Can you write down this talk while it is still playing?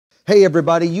Hey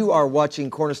everybody, you are watching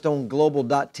Cornerstone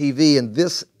Global.tv, and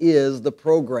this is the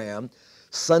program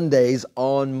Sundays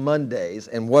on Mondays.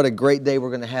 And what a great day we're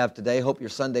going to have today. Hope your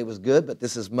Sunday was good, but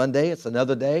this is Monday. It's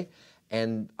another day.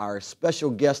 And our special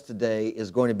guest today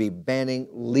is going to be banning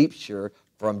Liebscher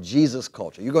from Jesus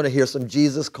Culture. You're going to hear some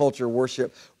Jesus Culture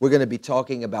worship. We're going to be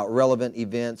talking about relevant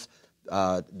events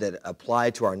that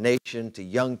apply to our nation, to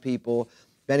young people.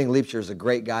 Banning Liebscher is a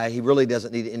great guy. He really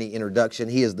doesn't need any introduction.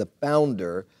 He is the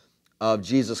founder of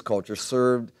Jesus Culture,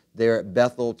 served there at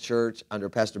Bethel Church under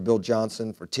Pastor Bill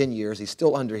Johnson for 10 years. He's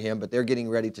still under him, but they're getting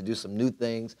ready to do some new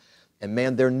things. And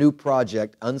man, their new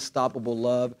project, Unstoppable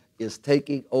Love, is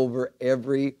taking over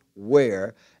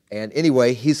everywhere. And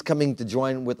anyway, he's coming to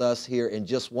join with us here in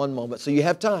just one moment. So you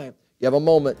have time. You have a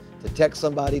moment to text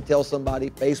somebody, tell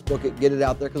somebody, Facebook it, get it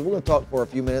out there, because we're going to talk for a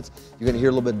few minutes. You're going to hear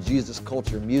a little bit of Jesus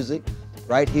Culture music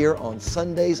right here on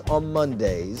Sundays on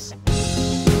Mondays.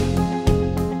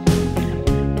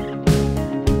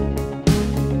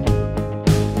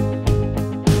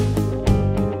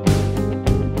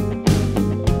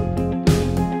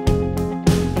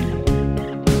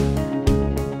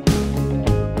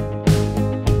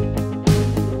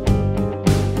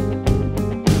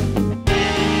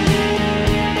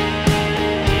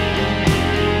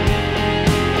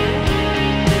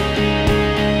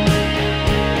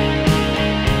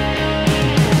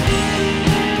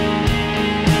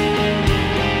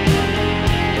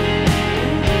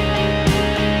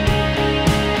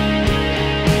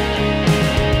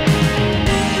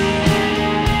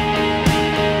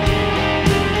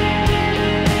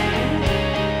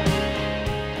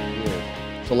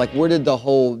 Like, where did the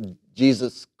whole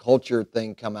Jesus Culture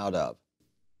thing come out of?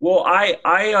 Well, I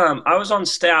was on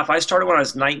staff. I started when I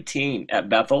was 19 at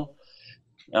Bethel,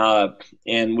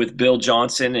 and with Bill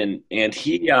Johnson, and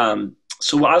he.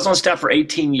 So I was on staff for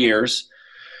 18 years.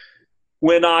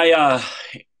 When and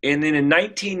then in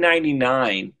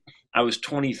 1999, I was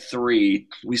 23.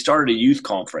 We started a youth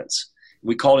conference.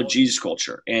 We called it Jesus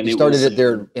Culture, and you started it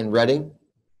there in Reading.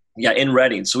 Yeah, in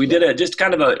Reading. So we did just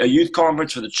kind of a youth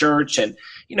conference for the church. And,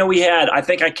 you know, we had, I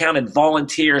think I counted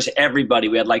volunteers, everybody.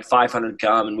 We had like 500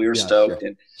 come, and we were stoked.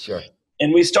 Sure.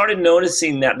 And we started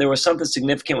noticing that there was something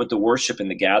significant with the worship in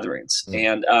the gatherings.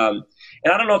 And I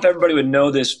don't know if everybody would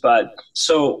know this, but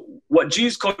so what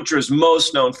Jesus Culture is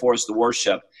most known for is the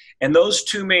worship. And those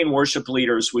two main worship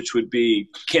leaders, which would be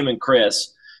Kim and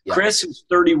Chris. Yeah. Chris, who's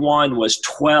 31, was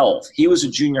 12. He was a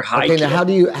junior high kid. Now how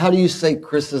do you say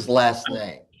Chris's last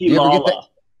name? Kilala.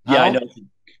 Yeah, I know.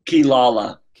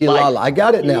 Kilala. Kilala. I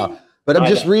got it now. But I'm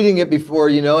just reading it before,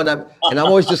 you know, and I'm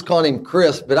always just calling him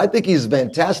Chris, but I think he's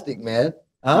fantastic, man.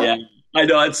 Huh? Yeah. I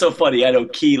know, it's so funny. I know,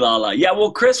 Kilala. Yeah,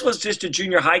 well, Chris was just a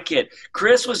junior high kid.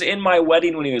 Chris was in my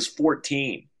wedding when he was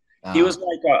 14. He was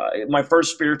like my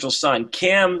first spiritual son.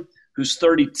 Kim, who's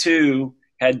 32,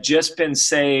 had just been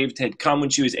saved, had come when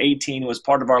she was 18, was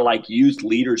part of our like youth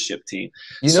leadership team.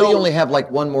 You know, you only have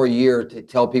like one more year to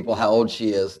tell people how old she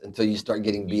is until you start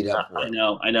getting beat up for it.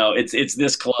 I know. It's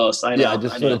this close. I know. Yeah, I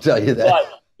just want to tell you that.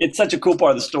 But it's such a cool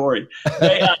part of the story.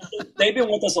 They've been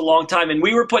with us a long time, and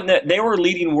we were they were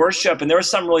leading worship, and there was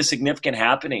something really significant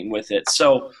happening with it.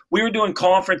 So we were doing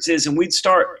conferences, and we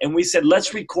said,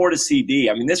 let's record a CD.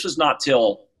 I mean, this was not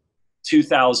till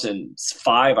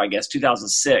 2005, I guess,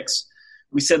 2006.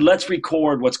 We said, let's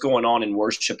record what's going on in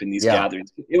worship in these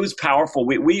gatherings. It was powerful.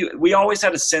 We always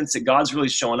had a sense that God's really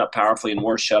showing up powerfully in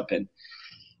worship. And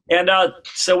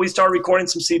so we started recording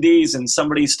some CDs, and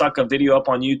somebody stuck a video up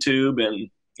on YouTube,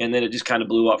 and then it just kind of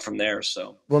blew up from there.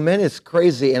 So, well, man, it's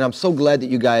crazy. And I'm so glad that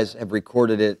you guys have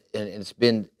recorded it. And it's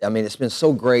been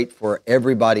so great for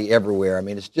everybody everywhere. I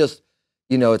mean, it's just,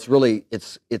 you know, it's really,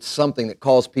 it's something that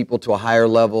calls people to a higher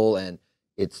level, and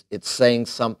it's saying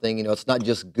something. You know, it's not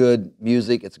just good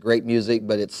music, it's great music,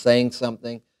 but it's saying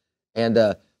something. And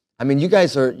I mean, you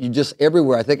guys you're just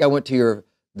everywhere. I think I went to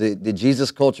the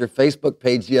Jesus Culture Facebook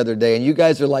page the other day, and you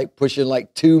guys are like pushing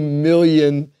like 2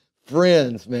 million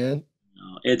friends, man.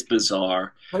 It's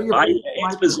bizarre.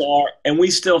 It's bizarre. And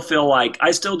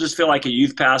I still just feel like a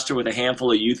youth pastor with a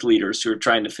handful of youth leaders who are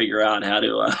trying to figure out how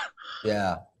to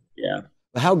Yeah.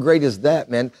 But how great is that,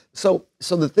 man? So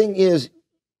the thing is,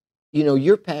 you know,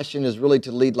 your passion is really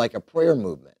to lead like a prayer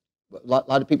movement. A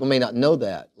lot of people may not know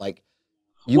that. Like,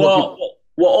 well,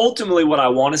 ultimately, what I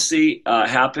want to see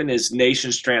happen is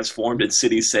nations transformed and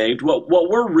cities saved. What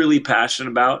we're really passionate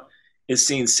about is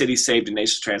seeing cities saved and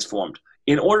nations transformed.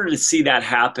 In order to see that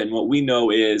happen, what we know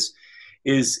is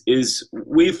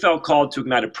we felt called to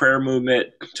ignite a prayer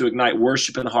movement, to ignite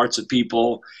worship in the hearts of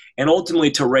people, and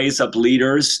ultimately to raise up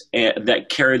leaders that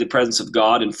carry the presence of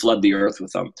God and flood the earth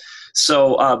with them.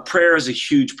 So prayer is a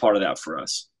huge part of that for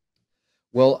us.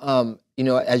 Well,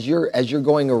 as you're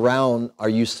going around, are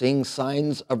you seeing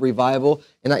signs of revival?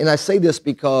 And I say this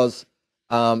because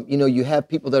you have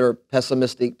people that are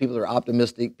pessimistic, people that are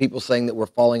optimistic, people saying that we're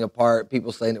falling apart,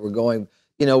 people saying that we're going.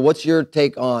 What's your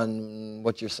take on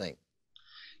what you're saying?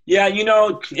 Yeah,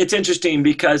 it's interesting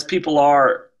because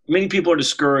many people are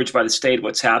discouraged by the state of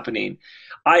what's happening.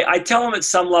 I tell them at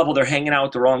some level they're hanging out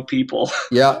with the wrong people.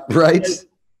 Yeah, right.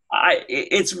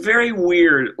 It's very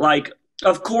weird. Like,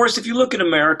 of course, if you look at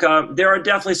America, there are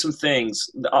definitely some things.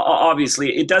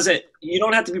 Obviously, you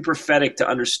don't have to be prophetic to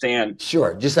understand.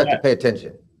 Sure, just have to pay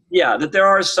attention. Yeah, that there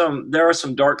are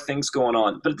some dark things going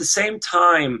on. But at the same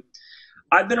time,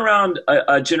 I've been around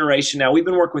a generation now. We've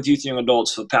been working with youth and young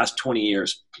adults for the past 20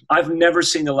 years. I've never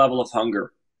seen the level of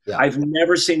hunger. Yeah. I've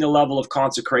never seen the level of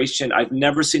consecration. I've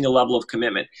never seen the level of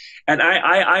commitment. And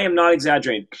I am not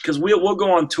exaggerating, because we'll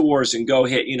go on tours and go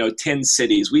hit 10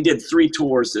 cities. We did 3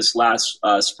 tours this last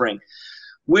spring.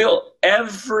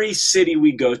 Every city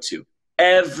we go to,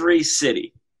 every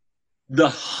city, the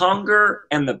hunger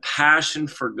and the passion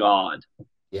for God.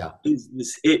 Yeah.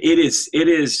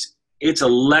 It's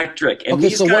electric. And okay,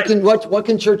 so what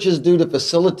can churches do to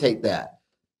facilitate that?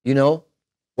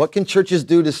 What can churches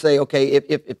do to say, okay,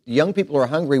 if young people are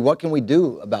hungry, what can we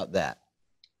do about that?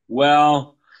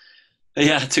 Well,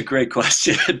 yeah, it's a great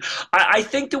question. I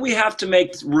think that we have to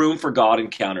make room for God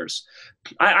encounters.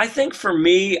 I think for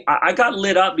me, I got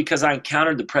lit up because I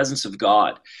encountered the presence of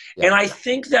God. Yeah. And I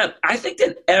think that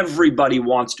everybody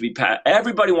wants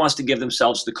to give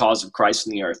themselves to the cause of Christ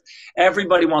in the earth.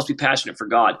 Everybody wants to be passionate for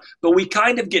God, but we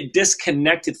kind of get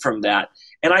disconnected from that.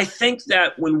 And I think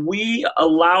that when we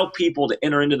allow people to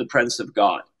enter into the presence of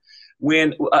God,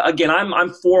 again,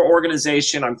 I'm for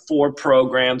organization, I'm for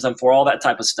programs, I'm for all that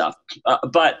type of stuff.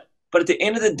 But at the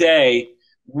end of the day,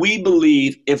 we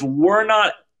believe if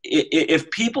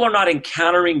people are not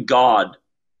encountering God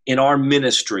in our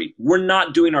ministry, we're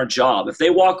not doing our job. If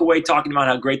they walk away talking about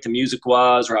how great the music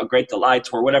was or how great the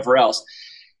lights were, whatever else,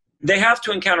 they have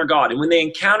to encounter God. And when they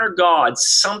encounter God,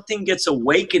 something gets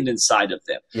awakened inside of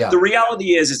them. Yeah. The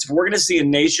reality is if we're going to see a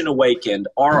nation awakened,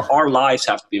 our lives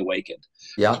have to be awakened.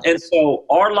 Yeah. And so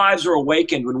our lives are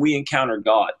awakened when we encounter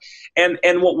God. And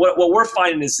what we're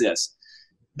finding is this,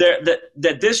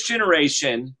 that this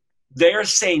generation, they are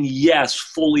saying yes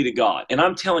fully to God. And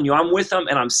I'm telling you, I'm with them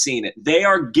and I'm seeing it. They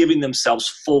are giving themselves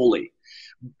fully.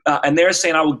 And they're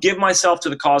saying, I will give myself to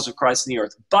the cause of Christ in the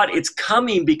earth. But it's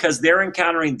coming because they're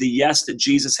encountering the yes that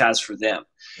Jesus has for them.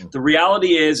 The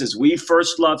reality is we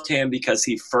first loved him because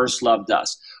he first loved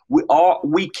us.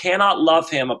 We cannot love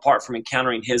him apart from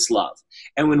encountering his love.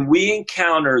 And when we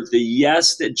encounter the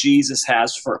yes that Jesus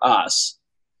has for us,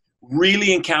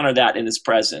 really encounter that in his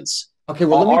presence. Okay,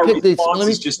 well, let me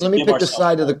pick the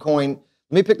side of the coin.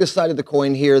 Let me pick the side of the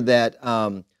coin here that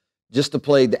just to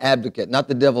play the advocate, not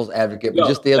the devil's advocate, but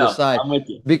just the other side. I'm with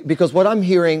you. Because what I'm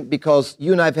hearing, because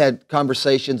you and I have had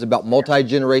conversations about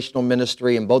multi-generational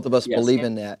ministry, and both of us believe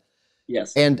in that.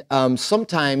 Yes. And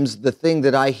sometimes the thing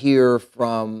that I hear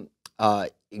from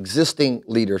existing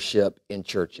leadership in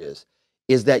churches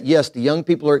is that, yes, the young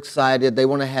people are excited. They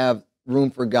want to have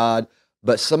room for God,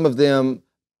 but some of them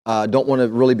don't want to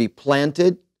really be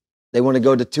planted. They want to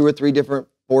go to 2 or 3 different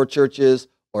 4 churches,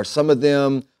 or some of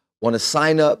them want to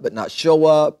sign up but not show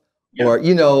up, or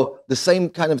the same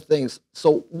kind of things.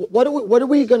 So what are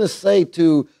we going to say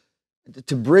to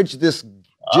bridge this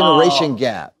generation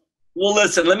gap? Well,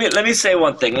 listen, let me say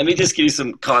one thing. Let me just give you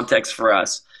some context for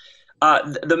us.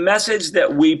 The message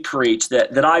that we preach,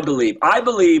 that I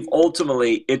believe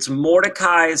ultimately it's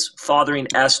Mordecai's fathering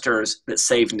Esther's that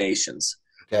save nations.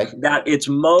 Okay. That it's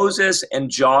Moses and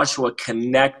Joshua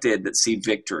connected that see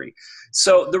victory.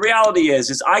 So the reality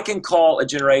is I can call a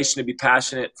generation to be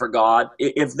passionate for God.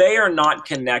 If they are not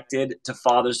connected to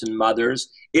fathers and mothers,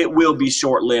 it will be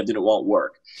short-lived and it won't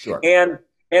work. Sure. And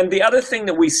the other thing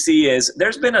that we see is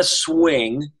there's been a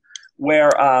swing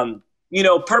where,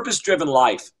 purpose-driven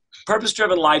life.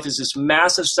 Purpose-driven life is this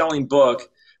massive selling book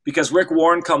because Rick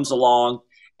Warren comes along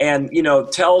and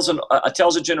tells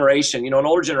a generation, an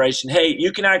older generation, hey,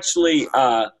 you can actually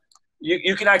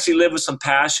you can actually live with some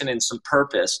passion and some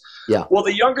purpose. Yeah. Well,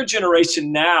 the younger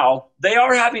generation now, they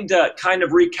are having to kind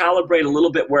of recalibrate a little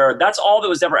bit where that's all that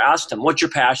was ever asked them. What's your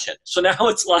passion? So now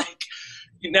it's like,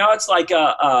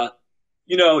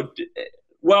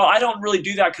 well, I don't really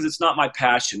do that because it's not my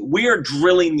passion. We are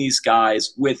drilling these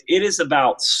guys with, it is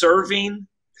about serving.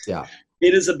 Yeah.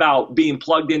 It is about being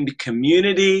plugged into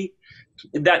community.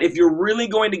 That if you're really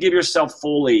going to give yourself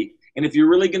fully, and if you're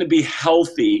really going to be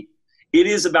healthy It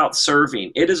is about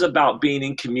serving. It is about being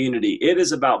in community. It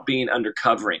is about being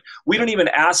undercovering. We don't even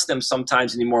ask them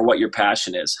sometimes anymore what your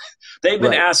passion is. They've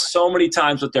been asked so many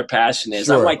times what their passion is.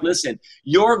 I'm like, listen,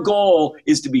 your goal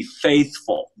is to be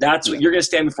faithful. That's what you're going to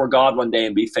stand before God one day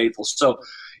and be faithful. So,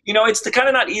 you know, it's the kind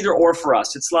of not either or for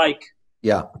us. It's like,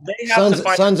 they have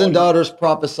sons and daughters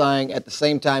prophesying at the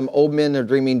same time. Old men are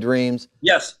dreaming dreams.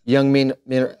 Yes. Young men,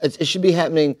 it should be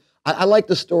happening. I like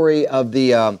the story of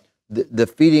the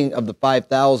feeding of the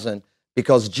 5,000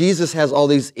 because Jesus has all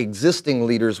these existing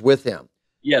leaders with him.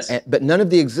 Yes. But none of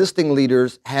the existing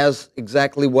leaders has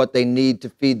exactly what they need to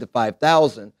feed the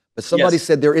 5,000. But somebody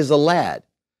said there is a lad.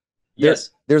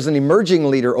 There's an emerging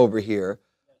leader over here,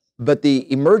 but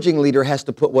the emerging leader has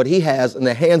to put what he has in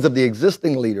the hands of the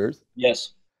existing leaders.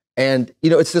 Yes. And,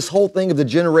 you know, it's this whole thing of the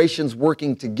generations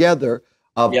working together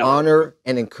of honor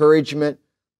and encouragement.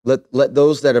 Let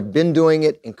those that have been doing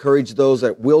it encourage those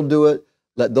that will do it.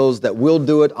 Let those that will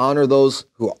do it honor those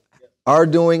who are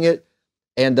doing it.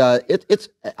 And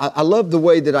I love the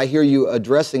way that I hear you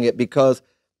addressing it, because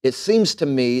it seems to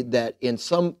me that in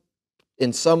some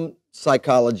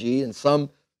psychology, in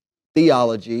some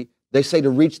theology, they say to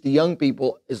reach the young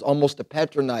people is almost to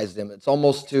patronize them. It's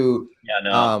almost to,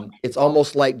 it's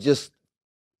almost like just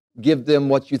give them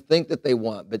what you think that they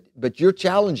want, but you're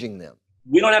challenging them.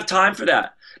 We don't have time for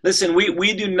that. Listen,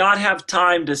 we do not have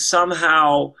time to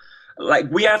somehow, like,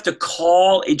 we have to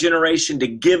call a generation to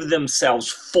give themselves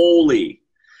fully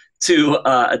to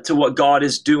what God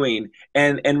is doing,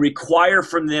 and require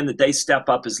from them that they step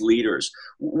up as leaders.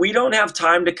 We don't have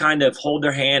time to kind of hold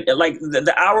their hand. Like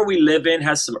the hour we live in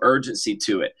has some urgency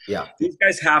to it. Yeah. These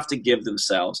guys have to give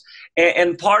themselves.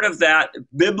 And part of that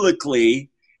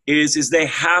biblically is they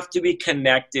have to be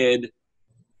connected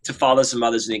to fathers and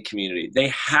mothers in the community. They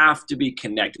have to be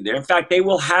connected there. In fact, they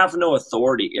will have no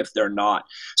authority if they're not.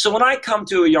 So when I come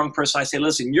to a young person, I say,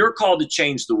 listen, you're called to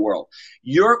change the world.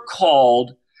 You're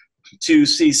called to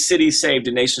see cities saved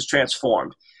and nations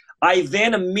transformed. I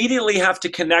then immediately have to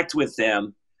connect with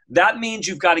them. That means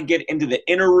you've got to get into the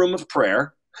inner room of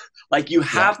prayer. Like you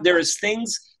have, there is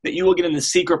things that you will get in the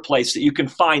secret place that you can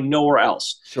find nowhere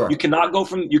else. Sure. You cannot go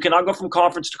from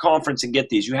conference to conference and get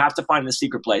these. You have to find in the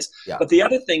secret place. Yeah. But the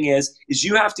other thing is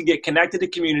you have to get connected to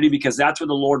community, because that's where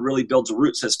the Lord really builds a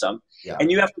root system. Yeah.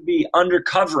 And you have to be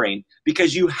undercovering,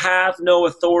 because you have no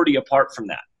authority apart from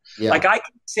that. Yeah. Like I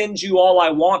can send you all I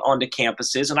want onto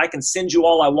campuses, and I can send you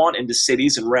all I want into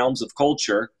cities and realms of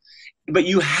culture, but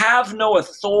you have no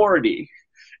authority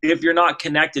if you're not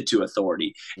connected to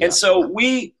authority. Yeah. And so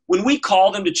when we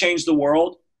call them to change the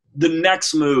world, the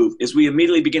next move is we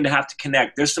immediately begin to have to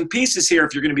connect. There's some pieces here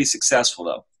if you're going to be successful,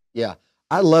 though. Yeah,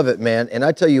 I love it, man. And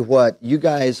I tell you what, you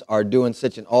guys are doing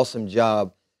such an awesome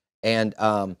job. And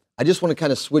I just want to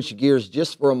kind of switch gears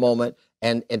just for a moment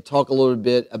and talk a little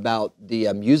bit about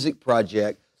the music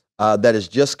project that has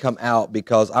just come out,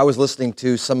 because I was listening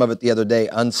to some of it the other day,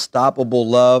 Unstoppable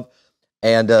Love,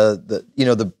 and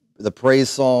the praise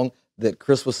song that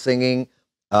Chris was singing,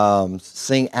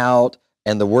 Sing Out,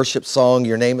 and the worship song,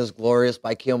 Your Name is Glorious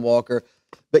by Kim Walker.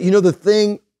 But you know the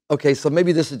thing, okay, so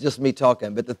maybe this is just me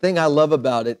talking, but the thing I love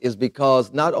about it is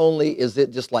because not only is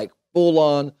it just like full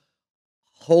on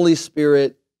Holy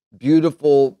Spirit,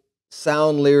 beautiful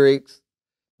sound lyrics,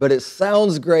 but it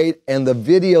sounds great, and the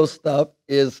video stuff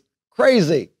is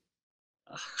crazy.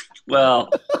 Well,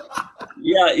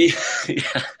 yeah, I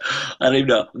don't even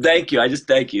know. Thank you. I just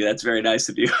thank you. That's very nice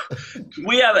of you.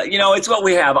 We have, it's what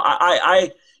we have.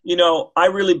 I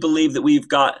really believe that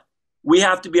we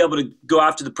have to be able to go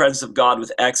after the presence of God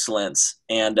with excellence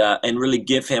and really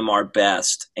give Him our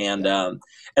best. And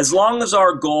as long as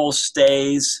our goal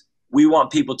stays, we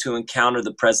want people to encounter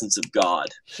the presence of God.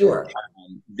 Sure.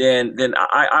 Then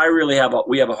I really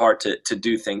we have a heart to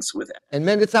do things with it. And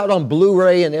man, it's out on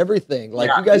Blu-ray and everything. Like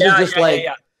you guys are just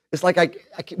it's like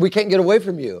we can't get away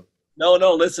from you. No,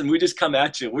 listen, we just come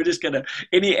at you. We're just going to,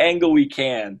 any angle we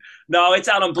can. No, it's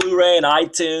out on Blu-ray and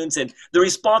iTunes. And the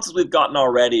responses we've gotten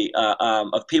already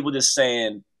of people just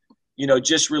saying,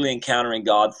 just really encountering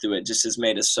God through it just has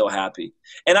made us so happy.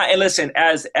 And listen,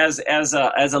 as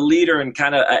a leader and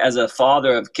kind of as a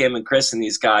father of Kim and Chris and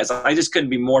these guys, I just couldn't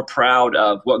be more proud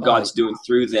of what God's doing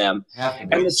through them.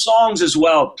 And the songs as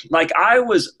well. Like I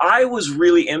was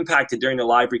really impacted during the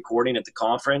live recording at the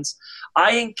conference.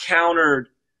 I encountered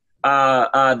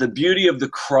the beauty of the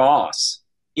cross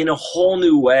in a whole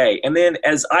new way. And then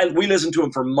we listened to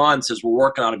them for months as we're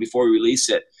working on it before we release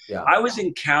it. Yeah. I was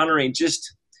encountering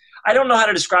I don't know how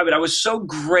to describe it. I was so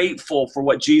grateful for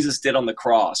what Jesus did on the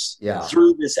cross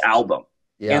through this album.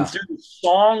 and Yeah. through the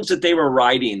songs that they were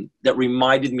writing that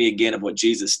reminded me again of what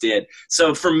Jesus did.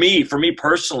 So for me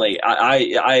personally,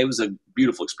 it was a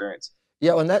beautiful experience.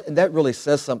 Yeah, and that really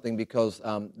says something because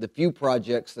the few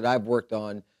projects that I've worked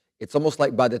on, it's almost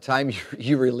like by the time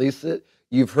you release it,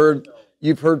 you've heard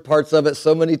you've heard parts of it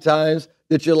so many times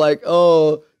that you're like,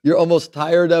 oh, you're almost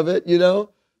tired of it, you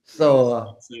know? So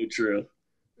Oh, so true.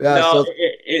 yeah, No, so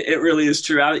it really is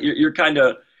true. You're kind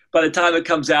of, by the time it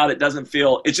comes out, it doesn't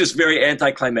feel, it's just very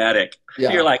anticlimactic.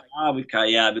 You're yeah, like, oh, I've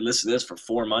been listening to this for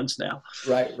 4 months now.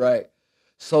 right, right.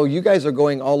 So you guys are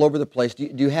going all over the place. Do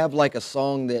you have like a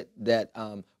song that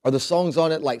are the songs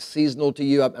on it like seasonal to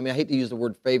you? I mean, I hate to use the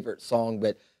word favorite song,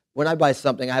 but when I buy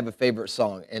something, I have a favorite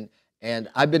song, and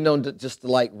I've been known to just to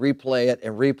like replay it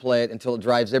until it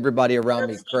drives everybody around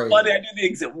me That's so funny. crazy. I do the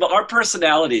exact, our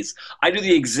personalities. I do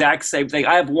the exact same thing.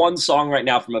 I have one song right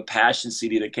now from a Passion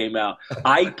CD that came out.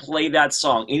 I play that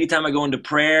song anytime I go into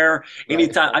prayer. Right.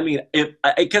 Anytime. I mean, if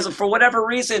because for whatever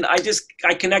reason, I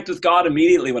connect with God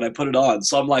immediately when I put it on.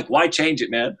 So I'm like, why change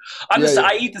it, man? Yeah, yeah.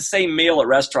 I eat the same meal at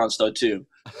restaurants though too.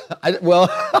 Well,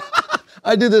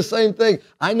 I do the same thing.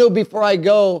 I know before I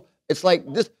go, it's like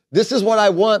this is what I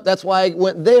want. That's why I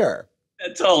went there.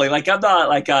 Totally. Like I'm not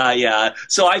like yeah.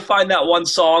 So I find that one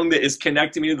song that is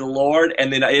connecting me to the Lord,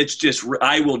 and then it's just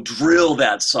I will drill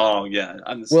that song. Yeah,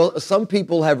 I'm the same. Well, some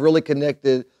people have really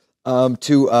connected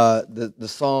to the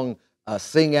song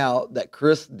 "Sing Out" that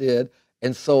Chris did,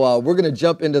 and so we're going to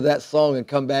jump into that song and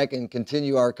come back and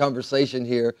continue our conversation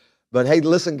here. But hey,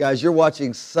 listen, guys, you're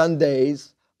watching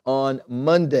Sundays on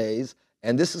Mondays,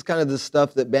 and this is kind of the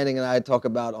stuff that Banning and I talk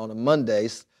about on a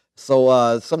Mondays.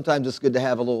 So sometimes it's good to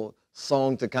have a little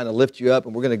song to kind of lift you up,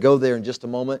 and we're going to go there in just a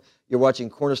moment. You're watching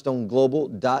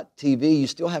CornerstoneGlobal.tv. You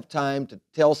still have time to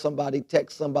tell somebody,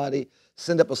 text somebody,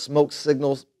 send up a smoke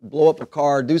signal, blow up a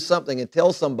car, do something, and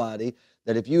tell somebody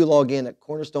that if you log in at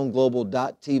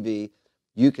CornerstoneGlobal.tv,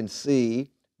 you can see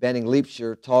Banning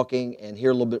Liebscher talking and hear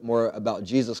a little bit more about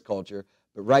Jesus culture.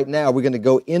 But right now, we're going to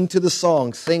go into the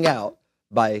song "Sing Out"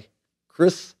 by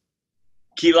Chris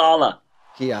Kilala.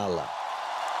 Kiala.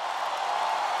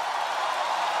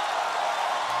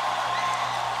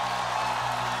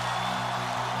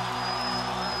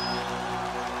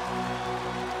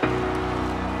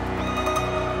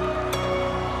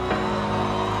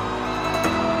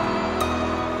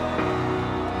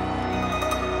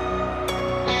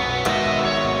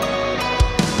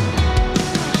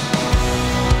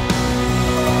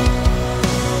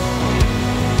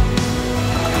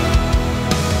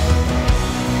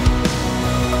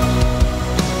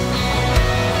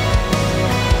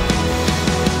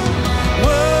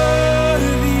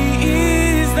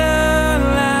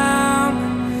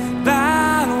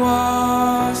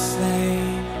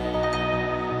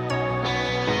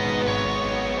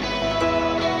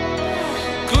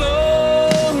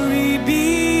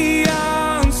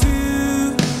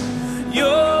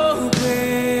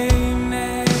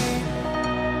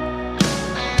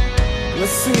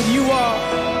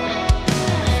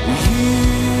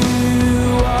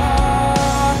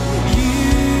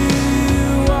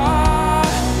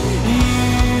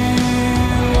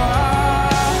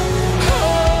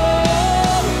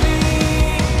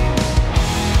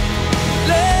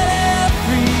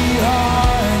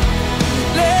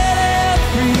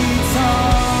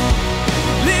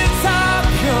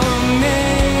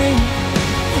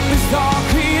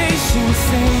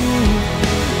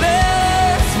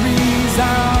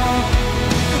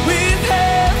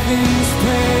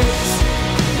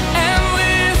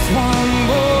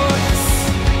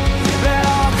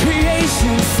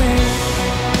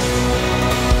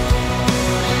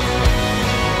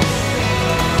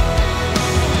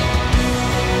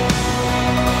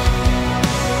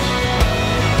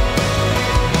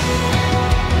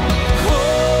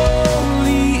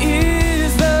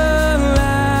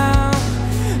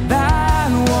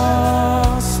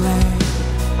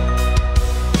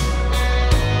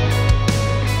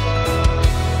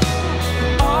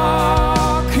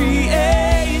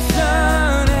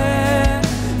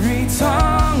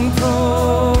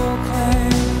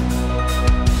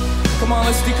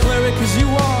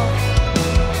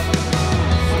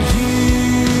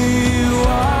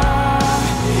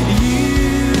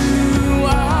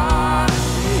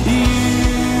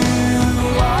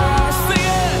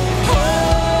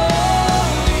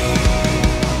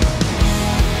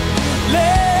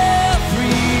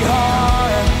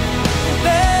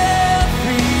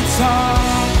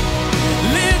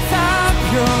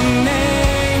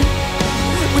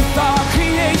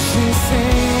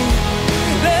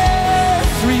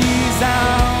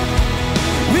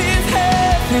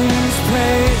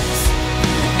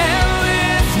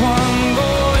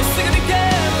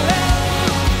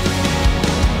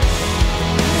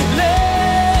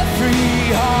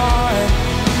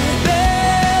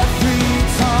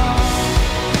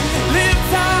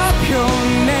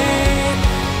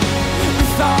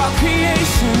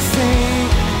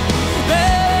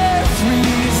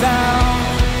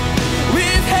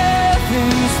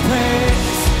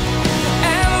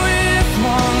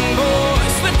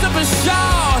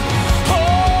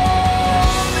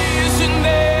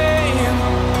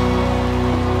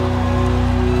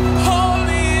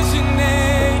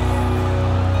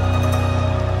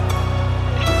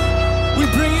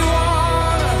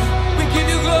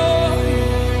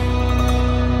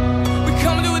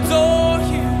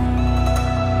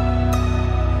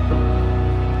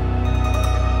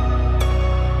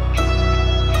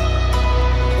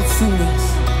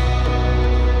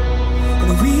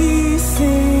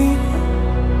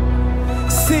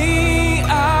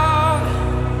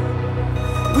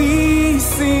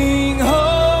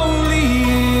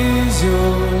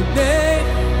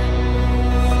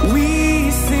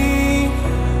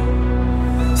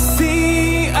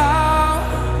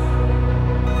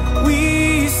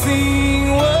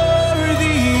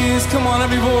 on,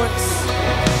 every voice.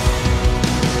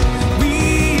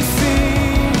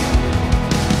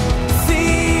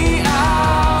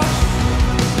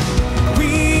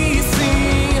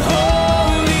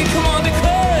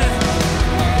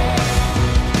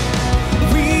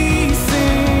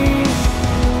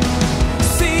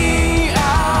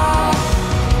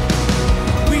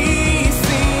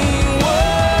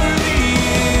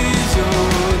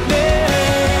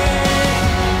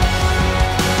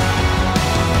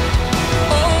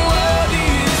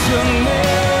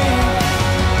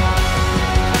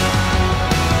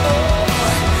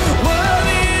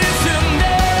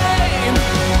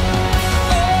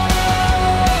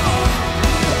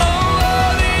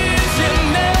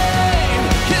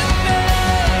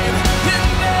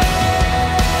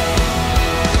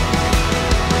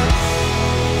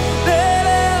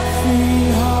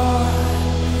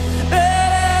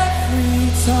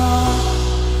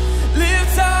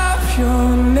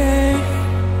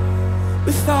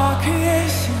 With all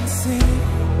creation sing,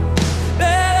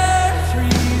 let earth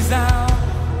resound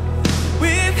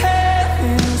with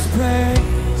heaven's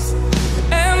praise,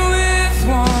 and with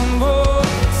one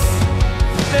voice,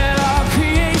 let all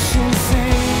creation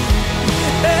sing.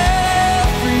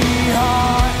 Every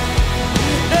heart,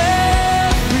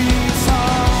 every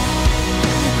tongue,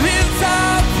 lift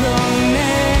up your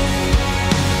name.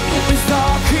 With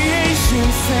all creation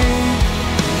sing,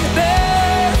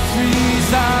 let earth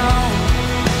resound.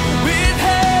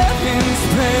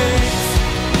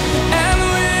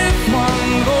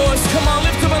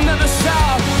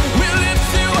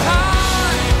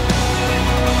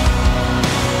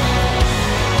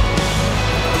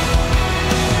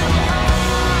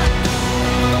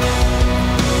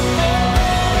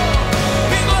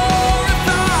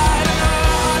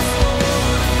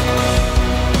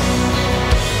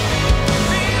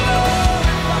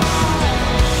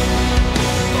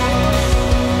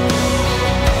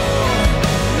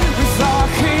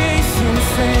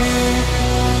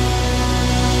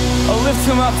 Lift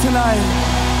him up tonight.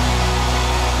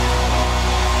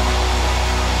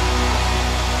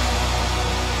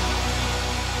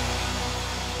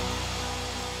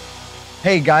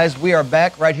 Hey guys, we are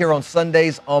back right here on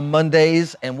Sundays on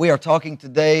Mondays, and we are talking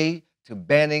today to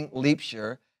Banning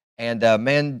Liebscher. And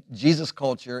man, Jesus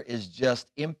culture is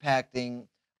just impacting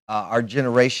our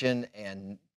generation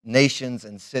and nations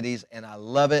and cities, and I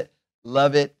love it,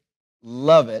 love it,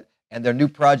 love it. And their new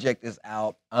project is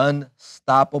out,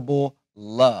 Unstoppable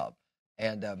Love.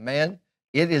 And man,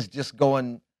 it is just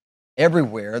going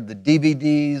everywhere, the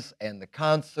DVDs and the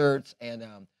concerts.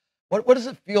 And what does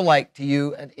it feel like to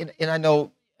you? And I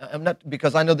know, I'm not,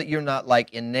 because I know that you're not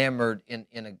like enamored in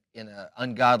a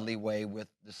ungodly way with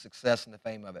the success and the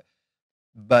fame of it.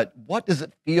 But what does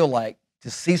it feel like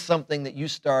to see something that you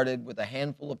started with a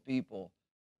handful of people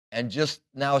and just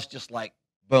now it's just like,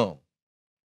 boom?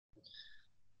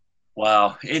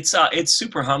 Wow, it's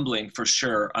super humbling for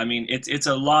sure. I mean, it's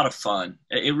a lot of fun.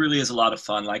 It really is a lot of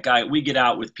fun. Like we get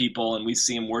out with people and we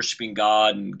see them worshiping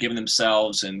God and giving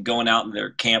themselves and going out in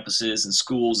their campuses and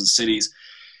schools and cities,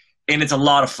 and it's a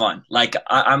lot of fun. Like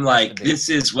I'm like, this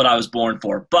is what I was born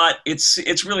for. But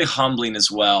it's really humbling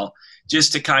as well,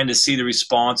 just to kind of see the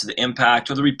response, the impact,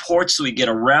 or the reports that we get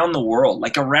around the world,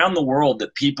 like around the world,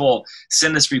 that people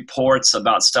send us reports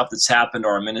about stuff that's happened to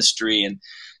our ministry. And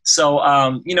so,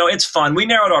 you know, it's fun. We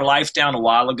narrowed our life down a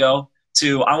while ago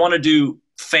to, I want to do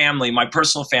family, my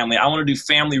personal family. I want to do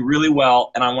family really well,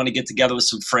 and I want to get together with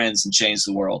some friends and change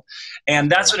the world.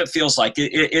 And that's what it feels like.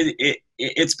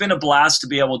 It's been a blast to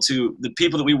be able to, the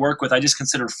people that we work with, I just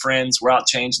consider friends. We're out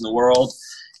changing the world,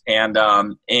 and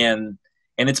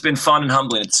it's been fun and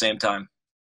humbling at the same time.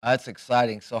 That's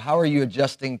exciting. So how are you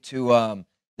adjusting to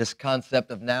this concept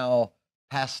of now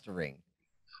pastoring?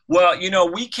 Well, you know,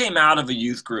 we came out of a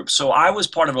youth group. So I was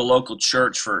part of a local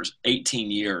church for 18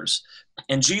 years.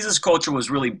 And Jesus culture was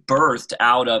really birthed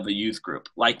out of a youth group.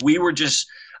 Like we were just,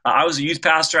 I was a youth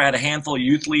pastor. I had a handful of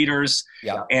youth leaders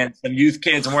and some youth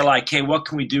kids. And we're like, hey, what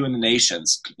can we do in the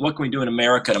nations? What can we do in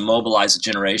America to mobilize a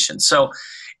generation? So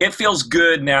it feels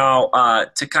good now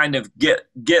to kind of get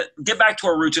back to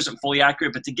our roots. Isn't fully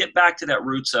accurate, but to get back to that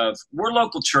roots of, we're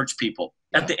local church people.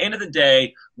 At the end of the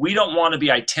day, we don't want to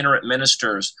be itinerant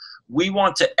ministers. We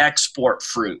want to export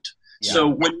fruit. So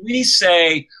when we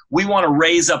say we want to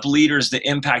raise up leaders that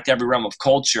impact every realm of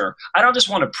culture, I don't just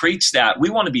want to preach that. We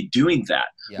want to be doing that.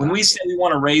 When we say we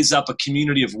want to raise up a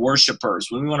community of worshipers,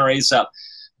 when we want to raise up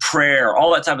prayer,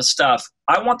 all that type of stuff.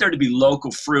 I want there to be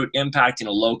local fruit impacting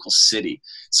a local city.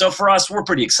 So for us, we're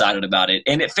pretty excited about it,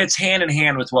 and it fits hand in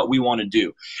hand with what we want to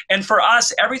do. And for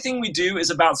us, everything we do is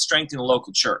about strengthening the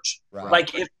local church. Right.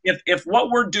 Like if what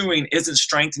we're doing isn't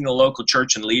strengthening the local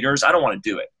church and leaders, I don't want to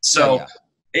do it. So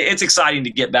it's exciting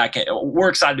to get back. We're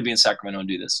excited to be in Sacramento and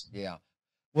do this. Yeah.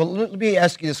 Well, let me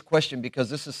ask you this question, because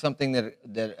this is something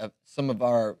that some of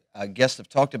our guests have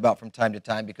talked about from time to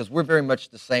time, because we're very much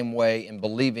the same way in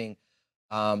believing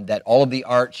that all of the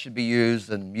art should be used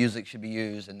and music should be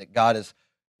used, and that God is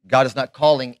not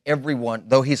calling everyone,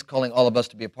 though He's calling all of us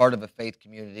to be a part of a faith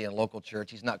community and local church.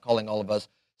 He's not calling all of us.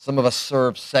 Some of us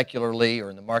serve secularly or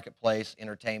in the marketplace,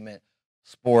 entertainment,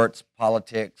 sports,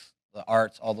 politics, the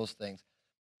arts, all those things.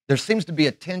 There seems to be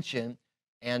a tension,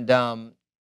 and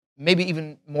maybe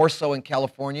even more so in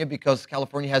California, because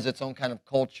California has its own kind of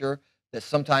culture that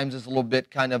sometimes is a little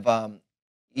bit kind of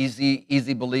easy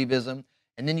believism.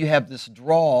 And then you have this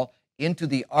draw into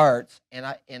the arts,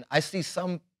 and I see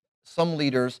some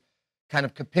leaders kind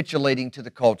of capitulating to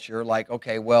the culture, like,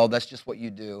 okay, well, that's just what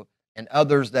you do, and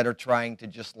others that are trying to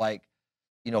just, like,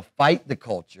 fight the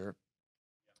culture.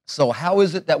 So how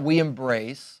is it that we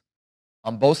embrace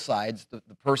on both sides, the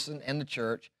person and the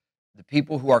church, the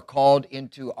people who are called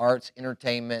into arts,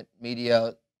 entertainment,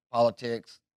 media,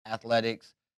 politics,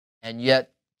 athletics, and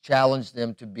yet challenge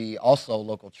them to be also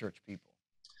local church people?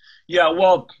 Yeah,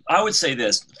 well, I would say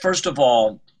this. First of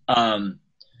all,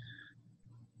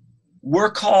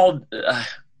 we're called,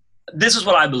 this is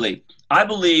what I believe. I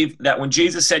believe that when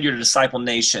Jesus said you're to disciple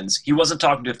nations, He wasn't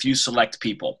talking to a few select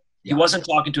people. He wasn't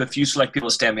talking to a few select people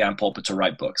to stand behind pulpits to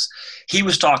write books. He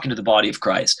was talking to the body of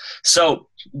Christ. So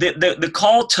the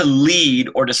call to lead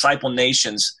or disciple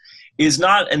nations is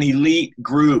not an elite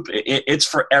group. It's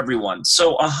for everyone.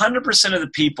 So 100% of the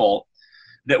people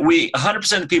that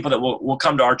will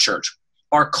come to our church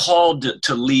are called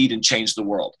to lead and change the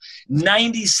world.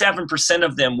 97%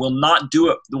 of them will not do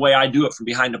it the way I do it from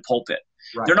behind a pulpit.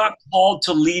 Right. They're not called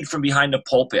to lead from behind a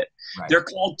pulpit. Right. They're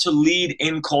called to lead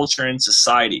in culture and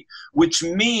society, which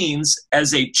means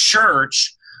as a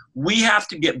church, we have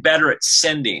to get better at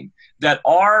sending. That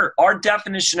our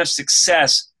definition of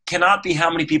success cannot be how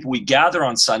many people we gather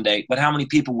on Sunday, but how many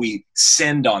people we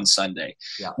send on Sunday.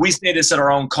 Yeah. We say this at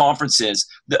our own conferences.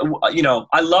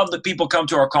 I love that people come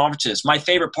to our conferences. My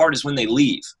favorite part is when they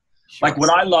leave. Sure. Like what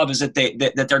I love is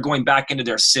that they're going back into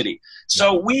their city.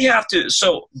 So we have to.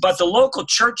 But the local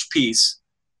church piece.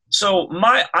 So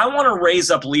I want to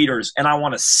raise up leaders, and I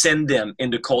want to send them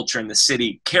into culture in the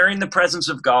city, carrying the presence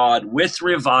of God with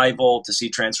revival to see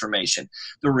transformation.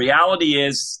 The reality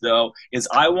is, though,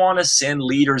 I want to send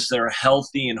leaders that are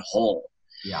healthy and whole.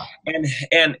 Yeah.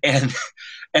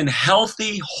 And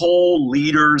healthy, whole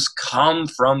leaders come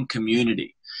from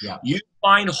community. Yeah. You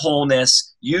find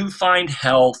wholeness, you find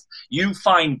health, you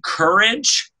find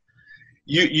courage.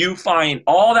 You find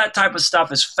all that type of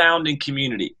stuff is found in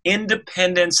community.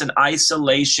 Independence and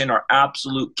isolation are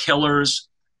absolute killers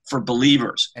for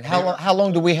believers. And how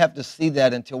long do we have to see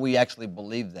that until we actually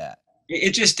believe that?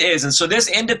 It just is. And so this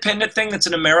independent thing that's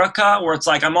in America, where it's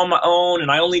like I'm on my own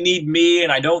and I only need me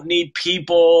and I don't need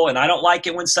people and I don't like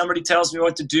it when somebody tells me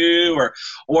what to do,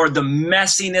 or the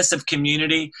messiness of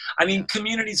community. I mean,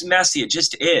 community's messy. It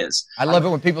just is. I love it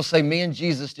when people say, me and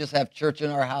Jesus just have church in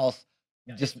our house.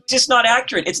 Just not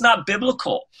accurate. It's not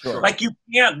biblical. Sure. Like you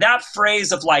can't, that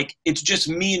phrase of like, it's just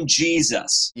me and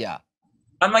Jesus. Yeah.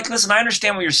 I'm like, listen, I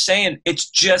understand what you're saying. It's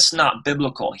just not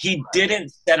biblical. He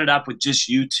didn't set it up with just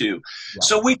you two. Yeah.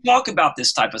 So we talk about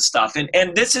this type of stuff.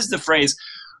 And this is the phrase,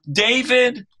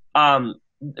 David,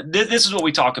 this is what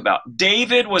we talk about.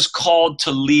 David was called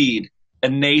to lead a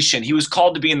nation. He was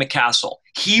called to be in the castle.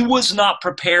 He was not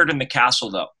prepared in the castle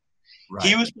though. Right.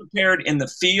 He was prepared in the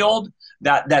field,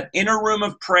 that inner room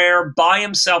of prayer by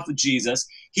himself with Jesus.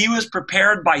 He was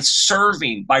prepared by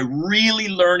serving, by really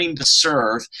learning to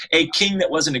serve, a king that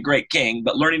wasn't a great king,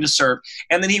 but learning to serve.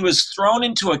 And then he was thrown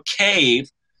into a cave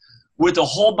with a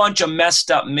whole bunch of messed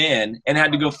up men and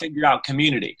had to go figure out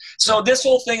community. So this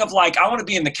whole thing of like, I want to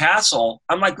be in the castle.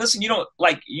 I'm like, listen,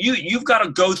 you've got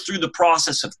to go through the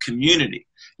process of community.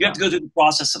 You have to go through the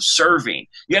process of serving.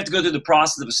 You have to go through the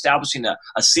process of establishing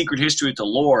a secret history with the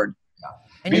Lord.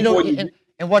 And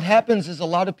and what happens is a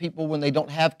lot of people, when they don't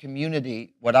have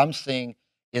community, what I'm seeing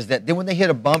is that then when they hit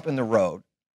a bump in the road,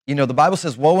 the Bible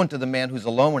says, woe unto the man who's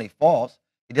alone when he falls.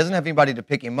 He doesn't have anybody to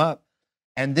pick him up.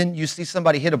 And then you see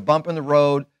somebody hit a bump in the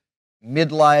road,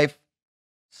 midlife,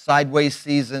 sideways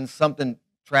season, something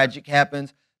tragic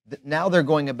happens. Now they're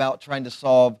going about trying to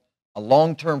solve a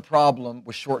long-term problem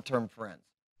with short-term friends.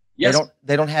 Yes.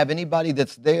 They don't have anybody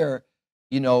that's there,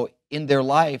 in their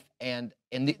life. And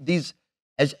and these,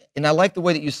 and I like the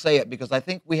way that you say it, because I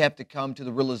think we have to come to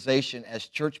the realization as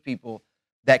church people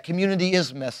that community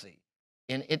is messy.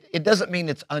 And it doesn't mean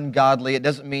it's ungodly. It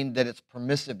doesn't mean that it's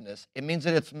permissiveness. It means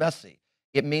that it's messy.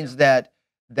 It means that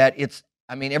it's,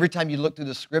 I mean, every time you look through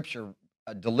the scripture,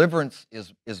 deliverance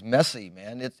is messy,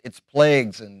 man. It's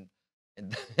plagues and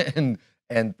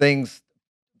and things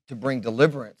to bring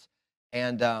deliverance.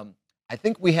 And I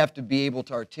think we have to be able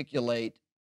to articulate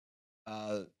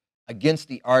against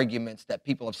the arguments that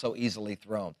people have so easily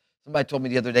thrown. Somebody told me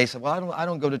the other day, said, well, I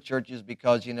don't go to churches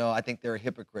because, you know, I think there are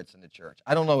hypocrites in the church.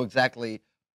 I don't know exactly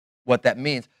what that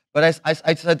means. But I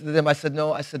said to them, I said,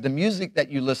 no, I said, the music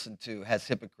that you listen to has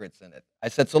hypocrites in it. I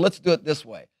said, so let's do it this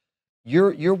way.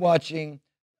 You're watching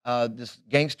this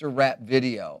gangster rap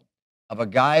video of a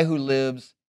guy who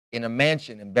lives in a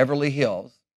mansion in Beverly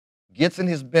Hills, gets in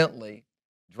his Bentley,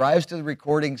 drives to the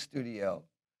recording studio,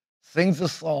 sings a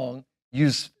song,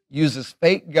 uses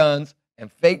fake guns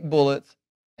and fake bullets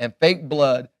and fake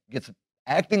blood, gets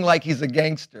acting like he's a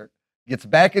gangster, gets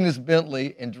back in his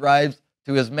Bentley and drives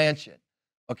to his mansion.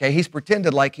 Okay, he's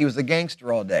pretended like he was a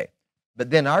gangster all day. But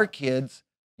then our kids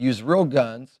use real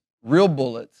guns, real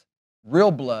bullets,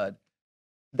 real blood.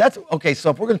 That's okay. So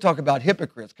if we're going to talk about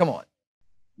hypocrites, come on.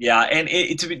 Yeah, and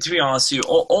to be honest with you,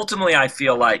 ultimately I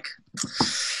feel like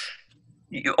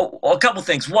a couple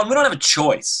things. One, we don't have a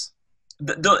choice.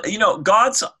 You know,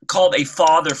 God's called a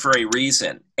father for a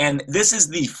reason, and this is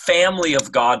the family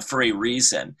of God for a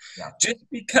reason. Yeah. Just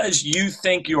because you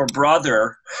think your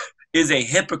brother is a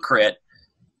hypocrite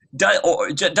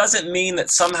doesn't mean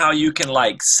that somehow you can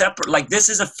like separate. Like, this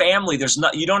is a family.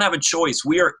 You don't have a choice.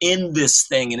 We are in this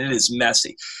thing, and it is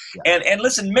messy. Yeah. And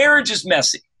listen, marriage is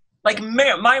messy. Like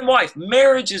my wife,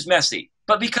 marriage is messy,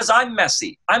 but because I'm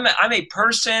messy, I'm a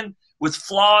person with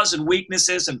flaws and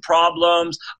weaknesses and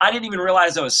problems. I didn't even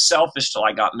realize I was selfish till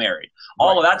I got married.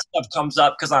 All of that stuff comes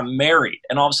up because I'm married,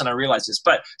 and all of a sudden I realize this.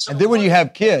 And then when you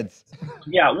have kids.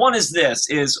 Yeah, one is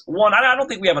I don't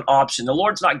think we have an option. The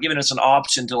Lord's not giving us an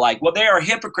option to like, well, they are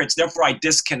hypocrites, therefore I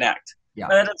disconnect. Yeah.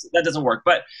 That doesn't work.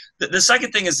 But the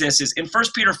second thing is in 1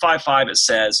 Peter 5:5 it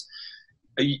says,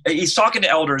 he's talking to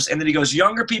elders, and then he goes,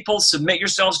 younger people, submit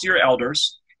yourselves to your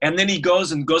elders. And then he goes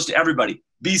to everybody.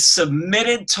 Be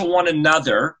submitted to one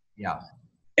another,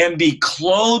 and be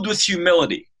clothed with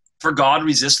humility. For God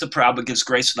resists the proud but gives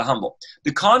grace to the humble.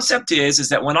 The concept is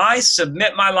that when I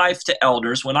submit my life to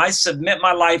elders, when I submit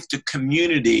my life to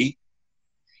community,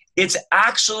 it's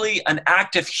actually an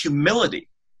act of humility.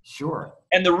 Sure.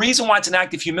 And the reason why it's an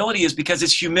act of humility is because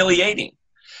it's humiliating.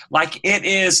 Like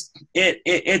it's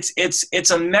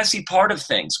a messy part of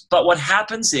things. But what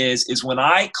happens is when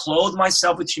I clothe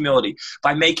myself with humility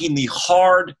by making the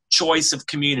hard choice of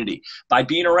community, by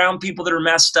being around people that are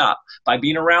messed up, by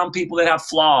being around people that have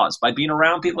flaws, by being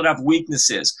around people that have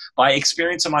weaknesses, by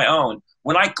experiencing my own,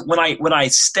 when I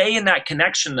stay in that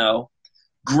connection though,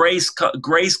 grace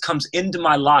comes into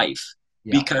my life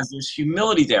because there's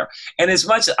humility there. And as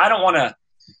much as I don't want to,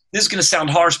 this is going to sound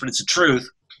harsh, but it's the truth.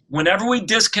 Whenever we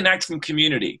disconnect from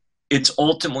community, it's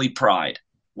ultimately pride.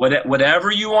 Whatever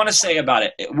you want to say about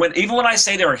it, even when I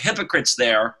say there are hypocrites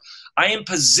there, I am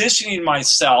positioning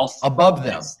myself above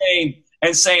them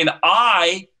and saying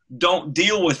I don't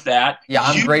deal with that. Yeah,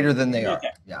 I'm greater than they are.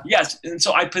 Yeah. Yes, and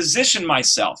so I position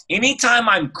myself. Anytime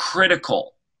I'm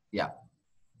critical,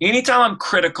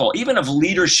 even of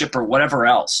leadership or whatever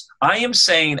else, I am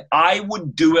saying I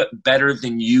would do it better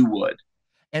than you would.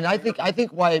 And I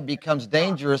think why it becomes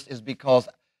dangerous is because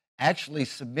actually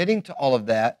submitting to all of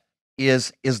that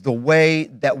is the way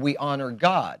that we honor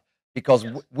God. Because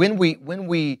when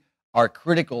we are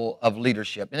critical of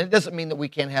leadership, and it doesn't mean that we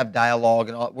can't have dialogue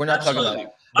and all. We're not talking about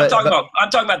that. I'm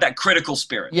talking about that critical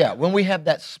spirit. Yeah, when we have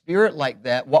that spirit like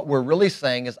that, what we're really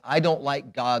saying is, I don't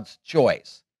like God's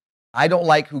choice. I don't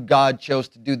like who God chose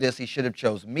to do this. He should have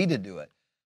chose me to do it.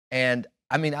 And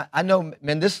I mean, I know,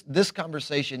 man, this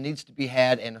conversation needs to be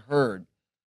had and heard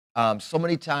so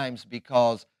many times,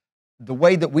 because the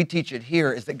way that we teach it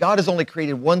here is that God has only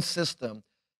created one system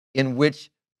in which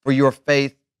for your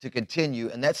faith to continue,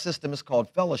 and that system is called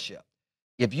fellowship.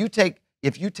 If you take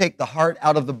the heart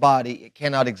out of the body, it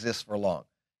cannot exist for long.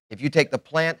 If you take the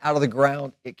plant out of the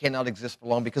ground, it cannot exist for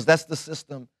long, because that's the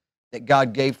system that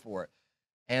God gave for it.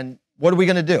 And what are we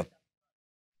going to do?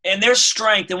 And there's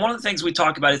strength. And one of the things we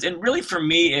talk about is, and really for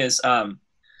me is,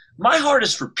 my heart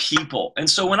is for people. And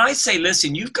so when I say,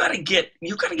 listen, you've got to get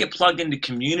plugged into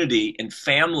community and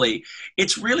family,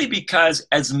 it's really because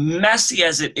as messy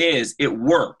as it is, it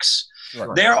works.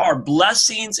 Sure. There are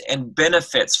blessings and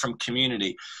benefits from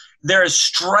community. There is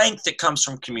strength that comes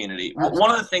from community.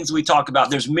 One of the things we talk about,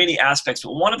 there's many aspects,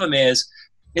 but one of them is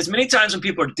is many times when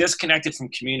people are disconnected from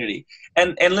community.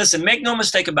 And listen, make no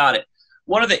mistake about it.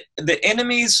 One of the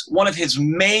enemy's, one of his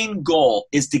main goal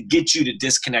is to get you to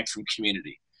disconnect from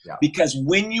community. Yeah. Because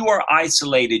when you are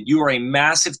isolated, you are a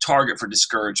massive target for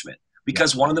discouragement.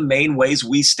 Because one of the main ways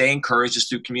we stay encouraged is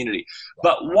through community.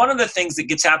 But one of the things that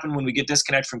gets happened when we get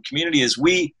disconnected from community is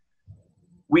we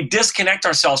disconnect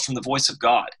ourselves from the voice of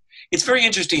God. It's very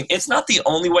interesting. It's not the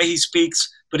only way he speaks,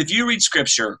 but if you read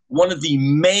scripture, one of the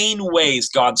main ways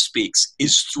God speaks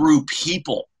is through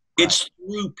people. Right. It's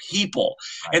through people.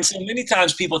 Right. And so many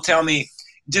times people tell me,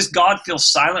 just God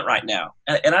feels silent right now.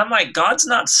 And I'm like, God's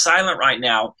not silent right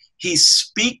now. He's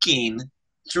speaking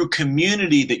through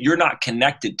community that you're not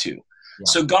connected to. Yeah.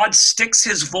 So God sticks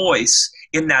his voice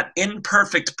in that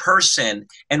imperfect person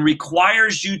and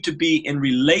requires you to be in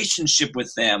relationship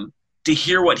with them to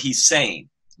hear what he's saying.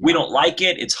 Yeah. We don't like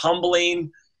it. It's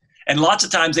humbling. And lots of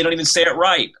times they don't even say it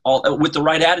right, with the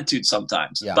right attitude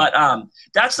sometimes. Yeah. But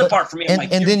that's the part for me. And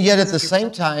then yet at the same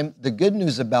time, the good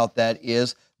news about that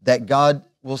is that God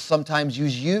will sometimes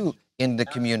use you in the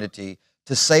community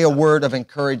to say a word of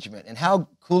encouragement. And how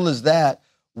cool is that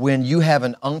when you have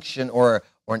an unction or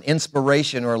an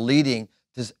inspiration or a leading,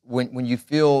 when you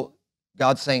feel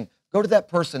God saying, go to that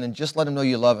person and just let them know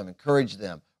you love them, encourage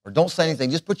them. Or don't say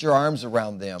anything, just put your arms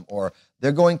around them. Or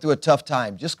they're going through a tough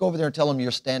time. Just go over there and tell them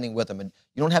you're standing with them. And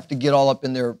you don't have to get all up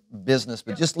in their business,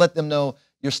 but just let them know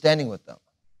you're standing with them.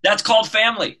 That's called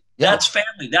family. Yeah. That's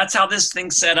family. That's how this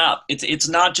thing's set up. It's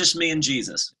not just me and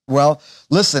Jesus. Well,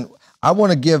 listen, I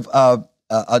want to give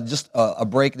just a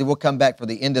break. Then we'll come back for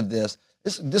the end of this.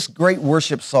 This great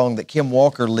worship song that Kim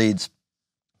Walker leads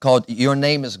called Your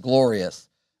Name is Glorious.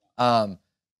 Man,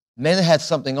 it had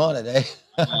something on it, eh?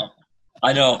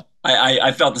 I know.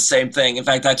 I felt the same thing. In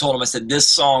fact, I told him, I said, this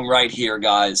song right here,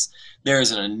 guys,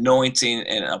 there's an anointing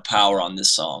and a power on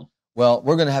this song. Well,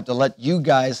 we're going to have to let you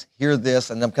guys hear this,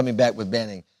 and I'm coming back with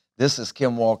Benning. This is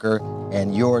Kim Walker,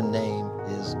 and Your Name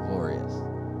is Glorious.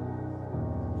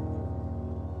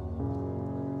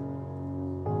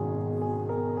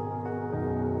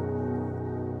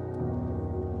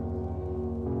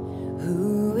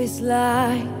 Who is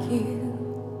like you?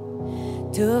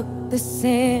 Took the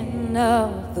sin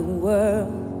of the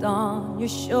world on your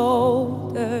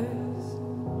shoulders.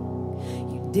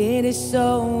 You did it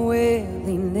so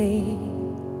willingly.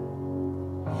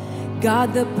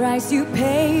 God, the price you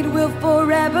paid will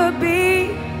forever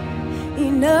be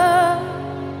enough.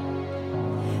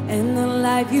 And the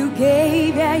life you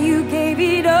gave, yeah, you gave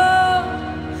it all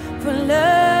for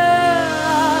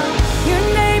love. Your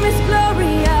name is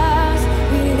glorious.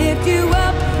 We lift you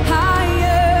up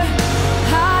higher,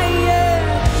 higher.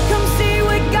 Come see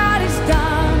what God has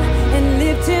done and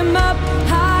lift him up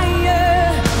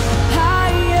higher,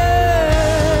 higher.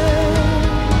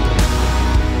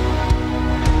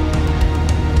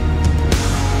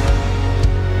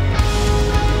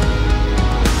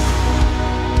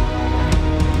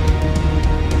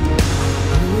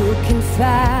 Who can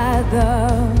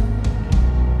fathom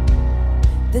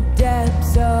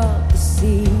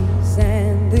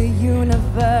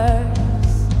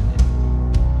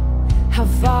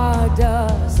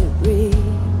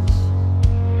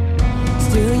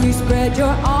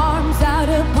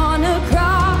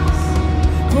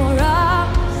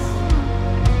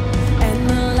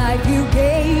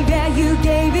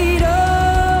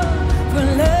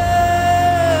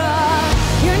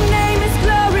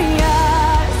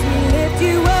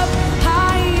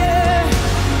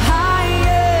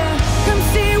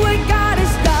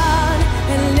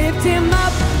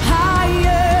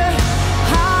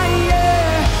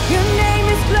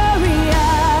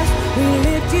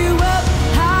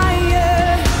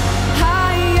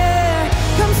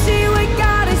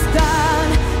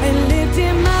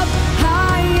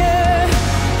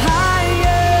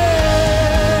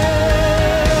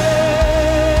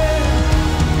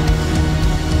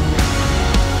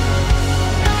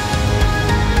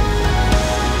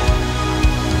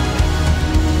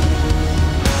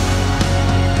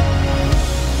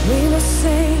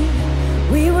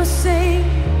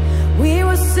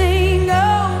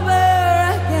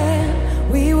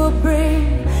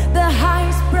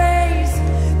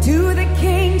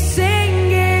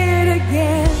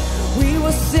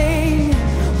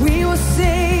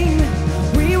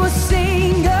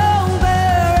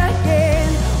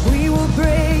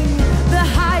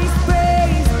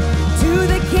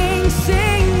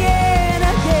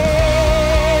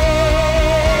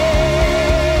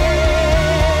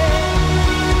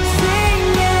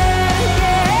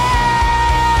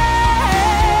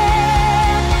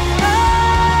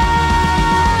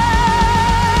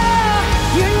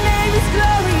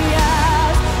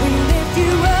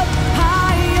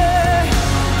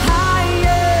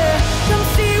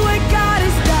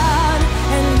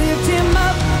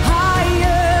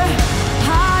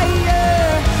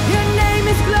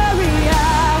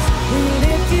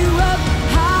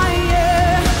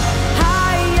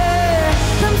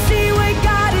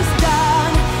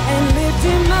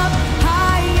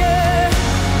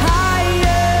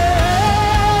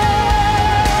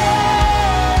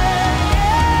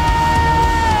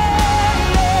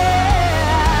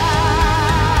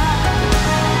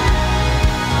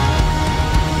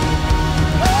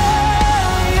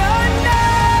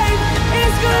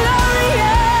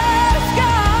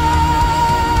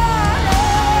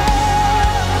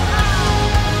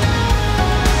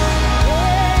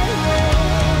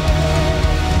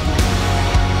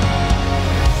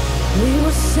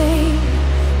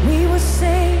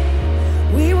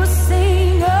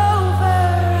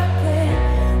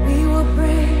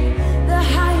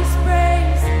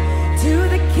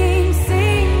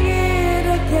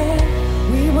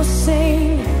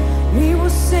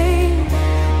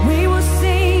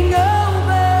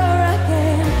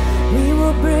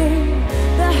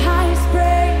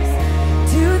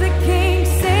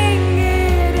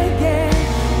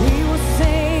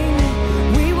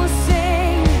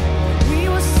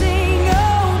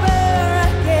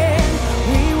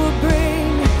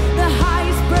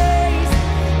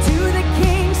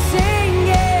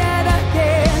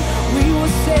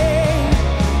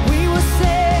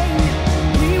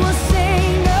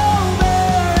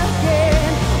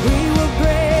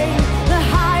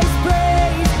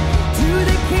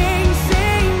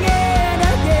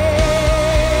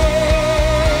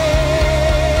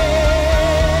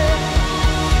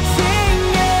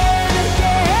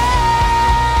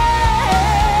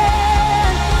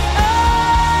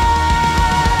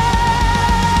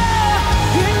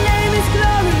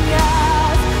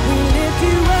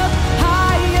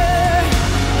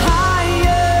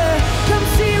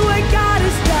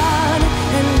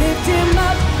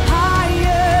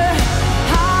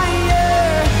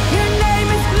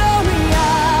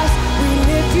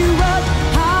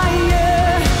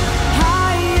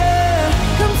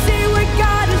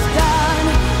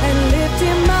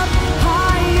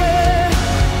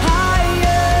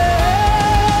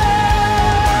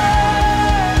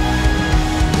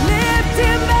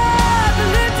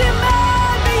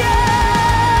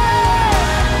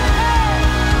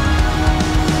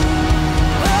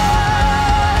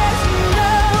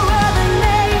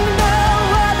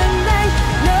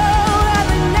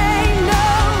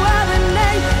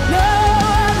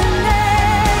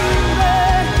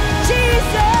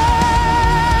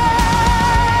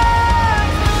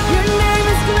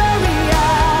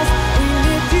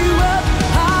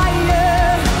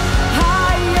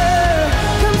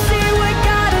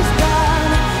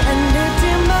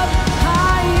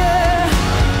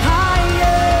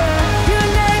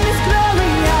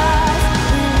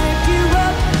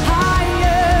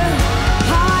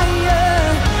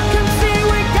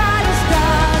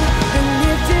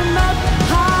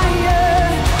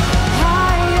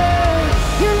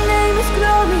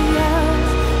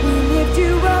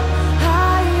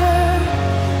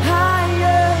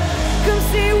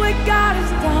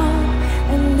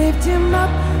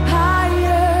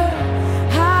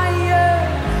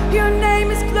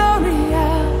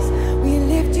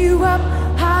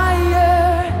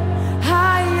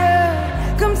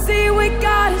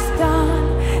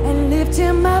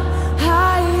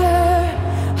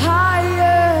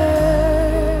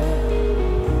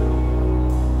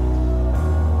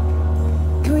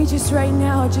just right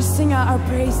now, just sing out our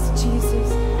praise to Jesus.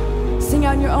 Sing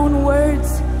out in your own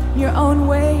words, in your own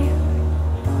way.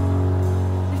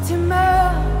 Lift him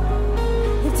up,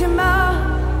 lift him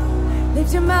up,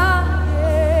 lift him up.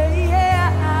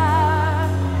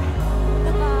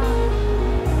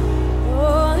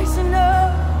 Oh, there's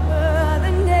no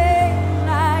other name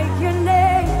like your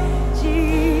name,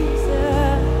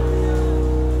 Jesus.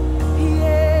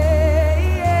 Yeah,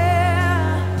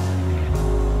 yeah.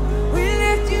 We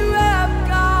lift you up,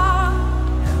 God.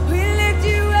 We lift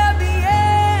you up,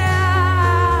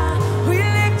 yeah. We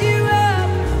lift you up,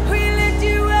 we lift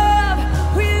you up,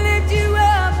 we lift you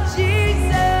up,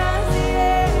 Jesus,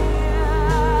 yeah.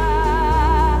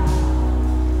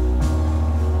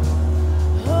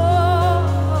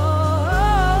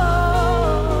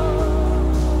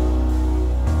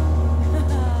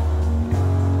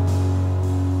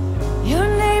 Your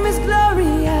name is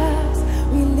glorious.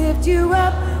 We lift you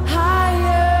up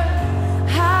higher,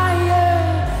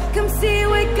 higher. Come see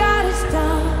what God has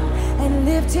done and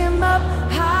lift him up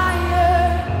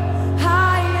higher,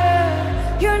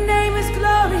 higher. Your name is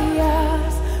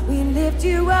glorious. We lift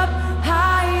you up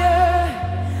higher,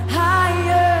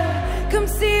 higher. Come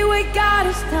see what God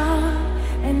has done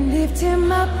and lift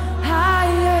him up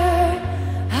higher,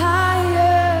 higher.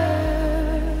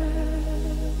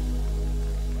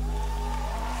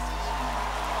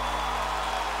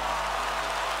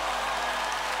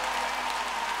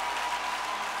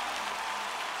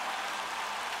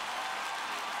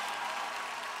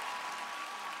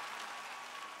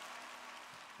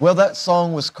 Well, that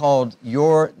song was called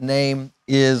Your Name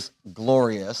is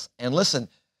Glorious. And listen,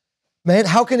 man,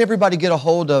 how can everybody get a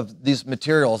hold of these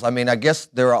materials? I mean, I guess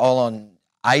they're all on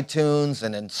iTunes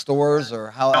and in stores, or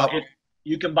how?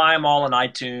 You can buy them all on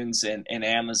iTunes and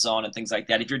Amazon and things like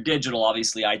that. If you're digital,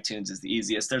 obviously iTunes is the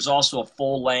easiest. There's also a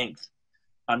full length.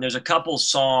 There's a couple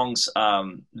songs,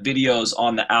 videos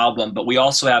on the album, but we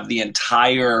also have the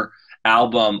entire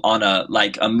album on a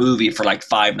movie for like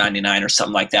 $5.99 or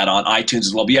something like that on iTunes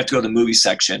as well. But you have to go to the movie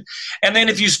section. And then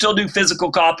if you still do physical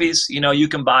copies, you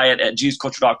can buy it at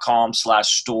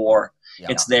jesusculture.com/store. Yeah.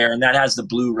 It's there, and that has the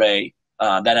Blu-ray.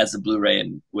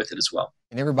 And with it as well.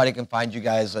 And everybody can find you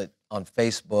guys on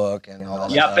Facebook and all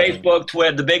that stuff. Yeah, Facebook,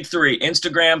 Twitter, the big three: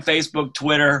 Instagram, Facebook,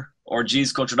 Twitter, or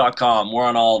jesusculture.com. We're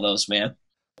on all of those, man.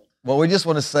 Well, we just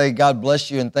want to say God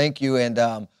bless you and thank you.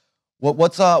 And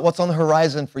what's on the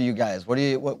horizon for you guys? What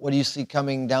do you see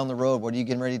coming down the road? What are you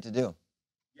getting ready to do?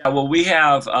 Yeah, well, we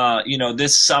have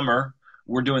this summer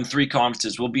we're doing 3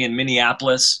 conferences. We'll be in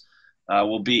Minneapolis,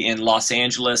 we'll be in Los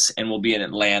Angeles, and we'll be in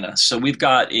Atlanta. So we've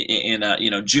got in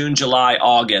June, July,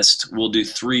 August, we'll do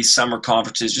 3 summer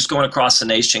conferences, just going across the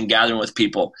nation, gathering with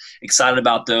people. Excited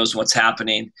about those, what's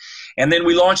happening. And then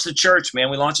we launched the church,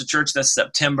 man. We launched the church this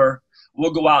September.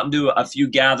 We'll go out and do a few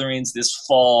gatherings this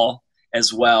fall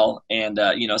as well, and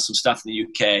some stuff in the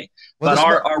UK. Well,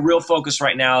 but our real focus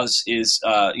right now is these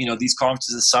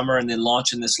conferences this summer, and then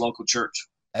launching this local church.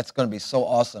 That's going to be so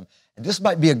awesome. And this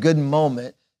might be a good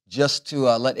moment just to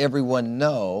let everyone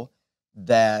know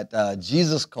that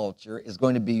Jesus Culture is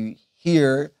going to be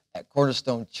here at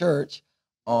Cornerstone Church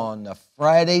on a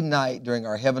Friday night during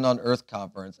our Heaven on Earth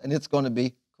conference, and it's going to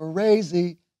be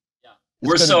crazy.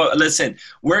 We're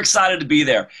excited to be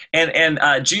there.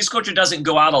 And Jesus Culture doesn't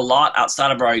go out a lot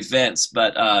outside of our events,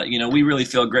 but we really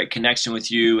feel a great connection with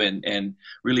you and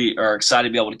really are excited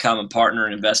to be able to come and partner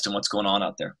and invest in what's going on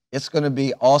out there. It's going to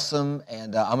be awesome,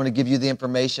 and I'm going to give you the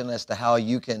information as to how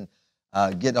you can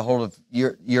get a hold of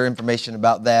your information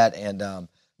about that. And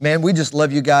man, we just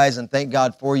love you guys and thank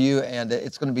God for you, and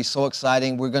it's going to be so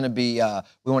exciting. We're going to be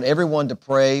we want everyone to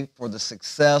pray for the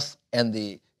success and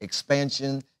the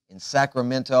expansion in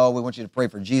Sacramento. We want you to pray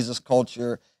for Jesus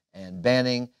Culture and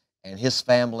Banning and his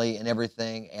family and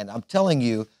everything. And I'm telling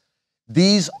you,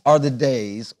 these are the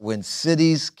days when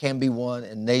cities can be won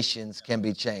and nations can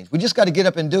be changed. We just got to get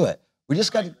up and do it. We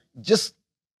just got to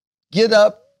get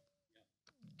up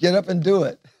and do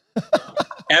it.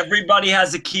 Everybody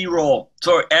has a key role.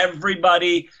 So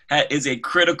everybody is a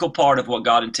critical part of what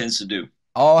God intends to do.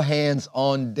 All hands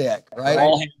on deck, right?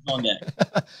 All hands on deck.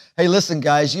 Hey, listen,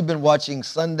 guys, you've been watching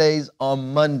Sundays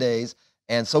on Mondays,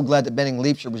 and so glad that Benning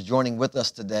Liebscher was joining with us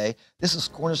today. This is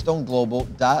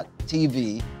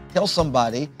CornerstoneGlobal.tv. Tell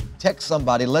somebody, text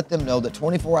somebody, let them know that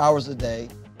 24 hours a day,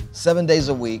 7 days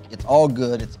a week, it's all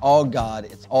good, it's all God,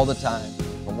 it's all the time,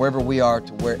 from wherever we are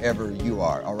to wherever you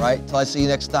are, all right? Till I see you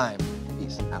next time,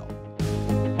 peace out.